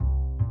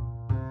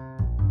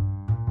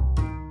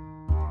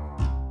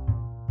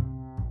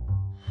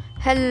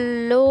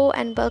Hello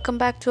and welcome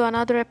back to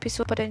another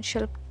episode of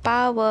Potential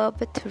Power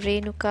with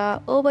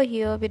Renuka. Over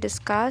here we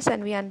discuss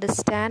and we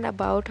understand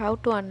about how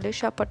to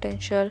unleash our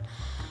potential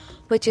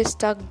which is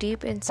stuck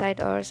deep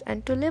inside us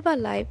and to live a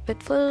life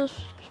with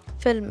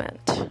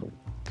fulfillment.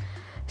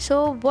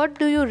 So what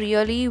do you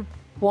really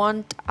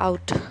want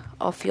out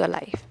of your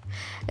life?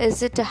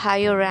 Is it a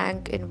higher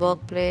rank in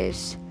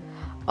workplace,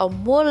 a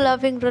more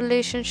loving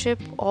relationship,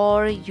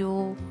 or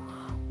you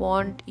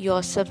want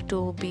yourself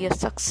to be a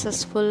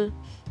successful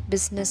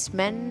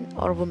businessman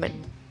or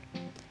woman?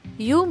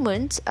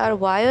 Humans are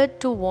wired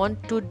to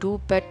want to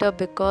do better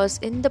because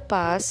in the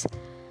past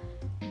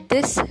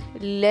this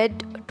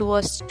led to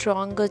a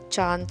stronger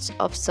chance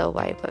of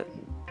survival.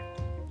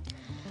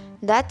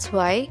 That's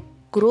why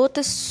growth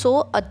is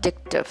so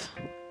addictive.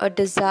 A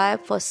desire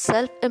for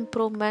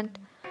self-improvement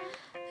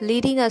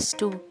leading us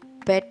to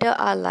better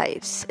our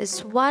lives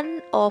is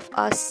one of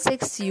our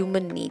 6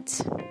 human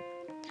needs.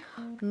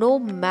 No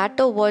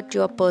matter what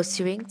you are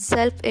pursuing,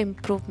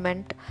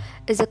 self-improvement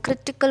is a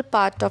critical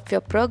part of your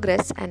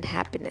progress and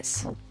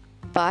happiness.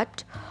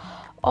 But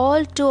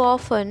all too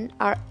often,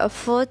 our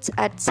efforts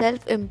at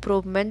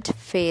self-improvement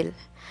fail.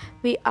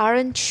 We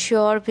aren't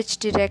sure which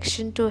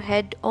direction to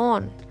head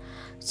on,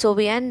 so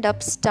we end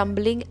up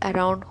stumbling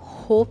around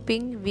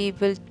hoping we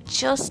will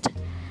just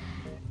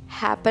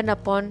happen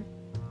upon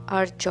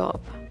our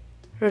job,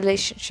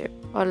 relationship,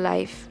 or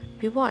life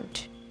we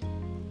want.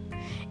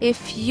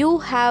 If you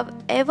have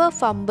ever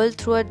fumbled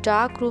through a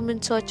dark room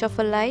in search of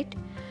a light,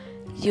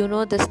 you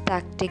know this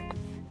tactic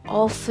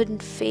often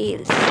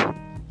fails.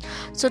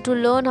 So to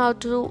learn how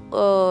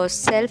to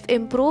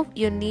self-improve,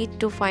 you need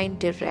to find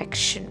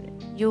direction.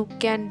 You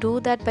can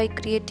do that by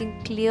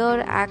creating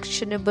clear,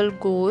 actionable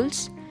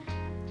goals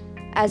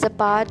as a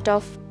part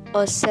of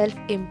a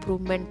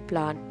self-improvement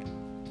plan.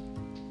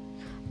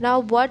 Now,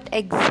 what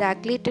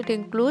exactly it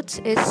includes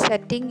is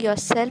setting your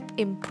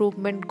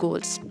self-improvement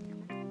goals.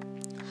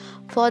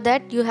 For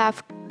that, you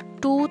have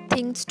 2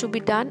 things to be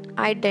done.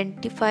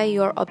 Identify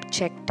your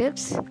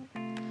objectives,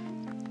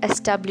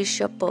 establish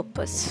your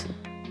purpose.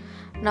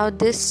 Now,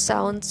 this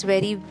sounds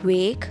very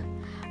vague,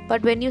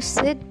 but when you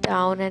sit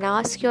down and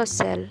ask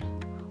yourself,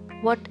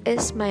 what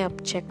is my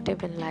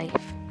objective in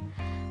life?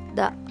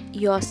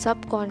 Your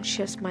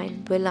subconscious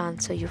mind will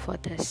answer you for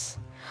this.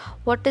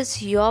 What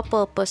is your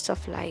purpose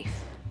of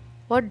life?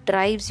 What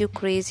drives you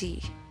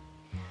crazy?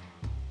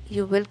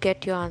 You will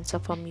get your answer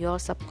from your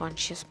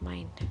subconscious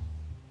mind.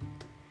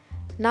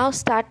 Now,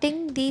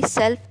 starting the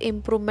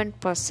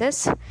self-improvement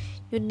process,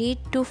 you need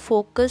to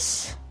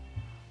focus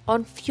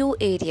on few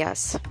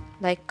areas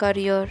like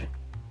career,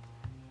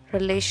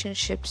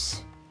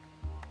 relationships,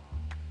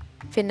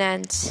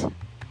 finance,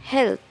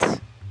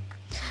 health.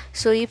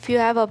 So, if you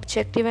have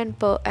objective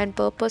and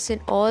purpose in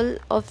all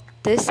of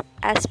these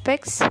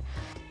aspects,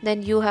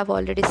 then you have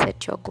already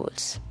set your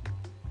goals.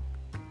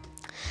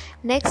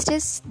 Next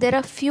is there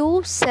are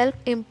few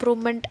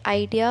self-improvement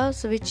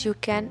ideas which you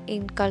can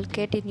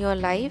inculcate in your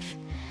life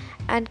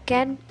and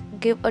can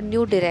give a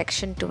new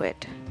direction to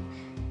it.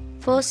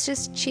 First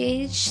is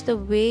change the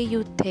way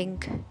you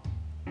think.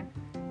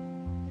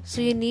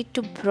 So you need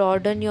to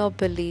broaden your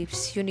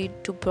beliefs, you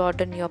need to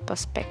broaden your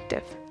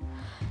perspective.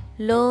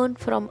 Learn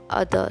from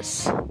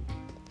others.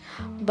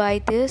 By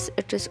this,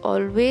 it is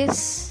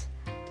always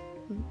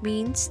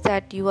means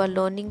that you are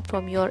learning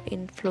from your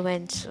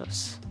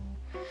influencers.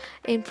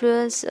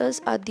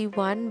 Influencers are the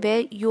one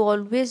where you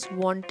always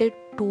wanted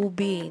to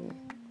be in.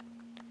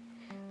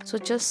 So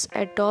just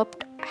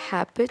adopt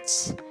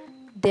habits,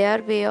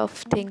 their way of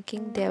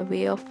thinking, their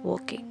way of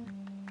working.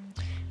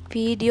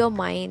 Feed your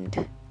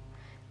mind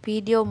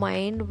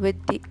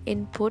with the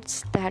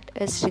inputs that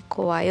is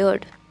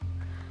required,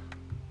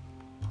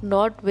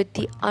 not with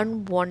the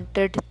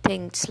unwanted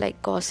things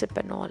like gossip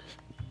and all.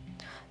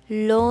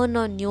 Learn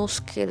a new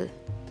skill.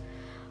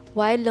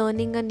 Why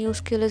learning a new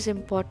skill is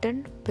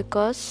important?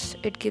 Because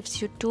it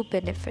gives you 2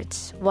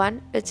 benefits.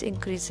 One, it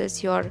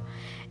increases your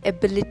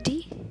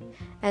ability,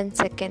 and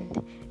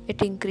second,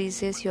 it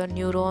increases your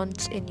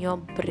neurons in your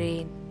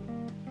brain.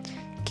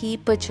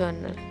 Keep a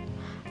journal.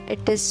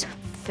 It is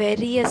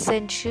very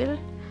essential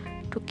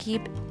to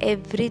keep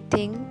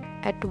everything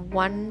at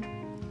one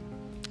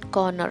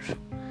corner,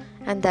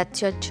 and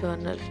that's your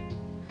journal.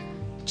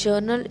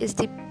 Journal is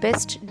the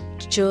best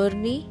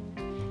journey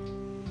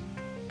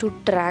to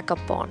track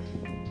upon.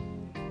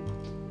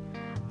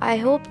 I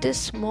hope these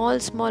small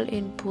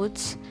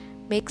inputs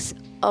makes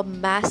a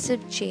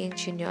massive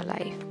change in your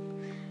life.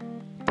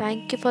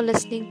 Thank you for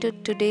listening to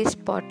today's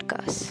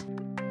podcast.